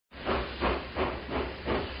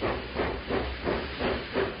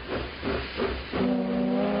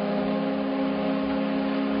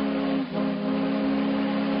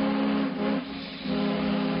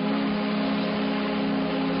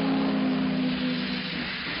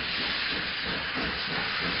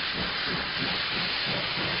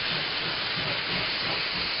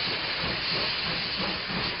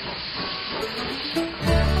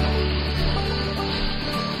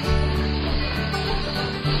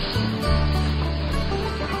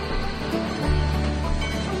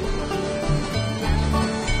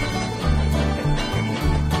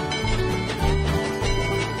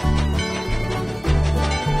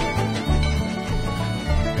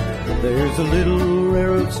a little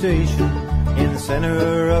railroad station in the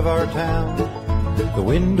center of our town. The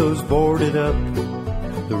windows boarded up,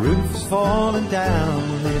 the roof's falling down.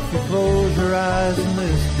 If you close your eyes and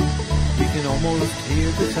listen, you can almost hear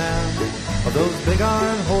the sound of those big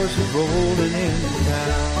iron horses rolling into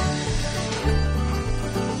town.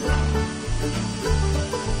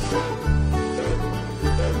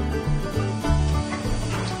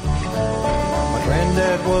 My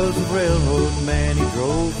granddad was a railroad man, he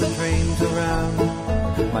drove the trains around.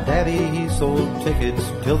 My daddy, he sold tickets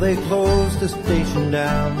till they closed the station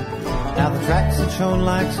down. Now the tracks that shone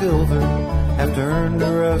like silver have turned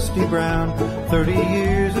a rusty brown. 30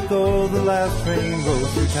 years ago the last train rode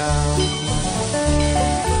through town.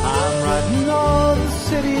 I'm riding on the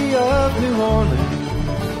city of New Orleans,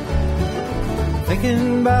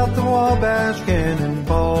 thinking about the Wabash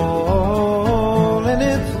Cannonball. And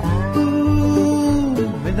it's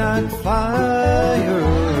midnight flyer,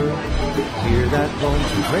 hear that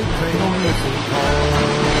lonesome freight train whistle call.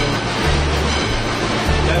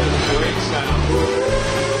 That is a great sound.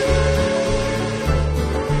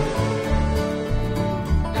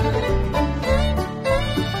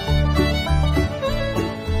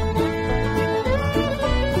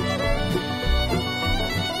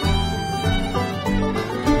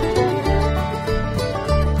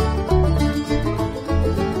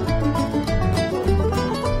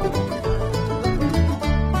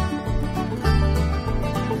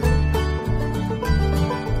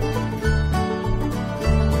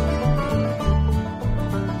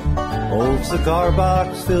 Old cigar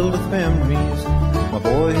box filled with memories, my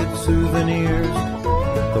boyhood souvenirs.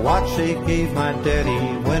 The watch they gave my daddy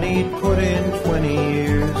when he'd put in 20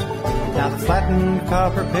 years. Now the flattened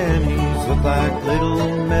copper pennies look like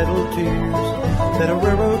little metal tears that a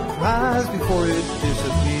railroad cries before it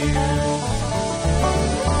disappears.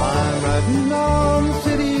 I'm riding on the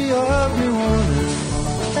city of New Orleans,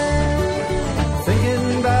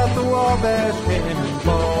 thinking about the Wabash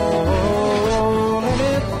Cannonball.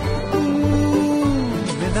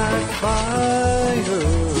 Fire,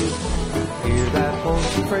 hear that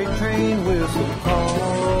lonesome freight train whistle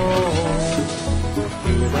call.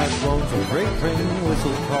 Hear that lonesome freight train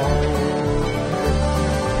whistle call.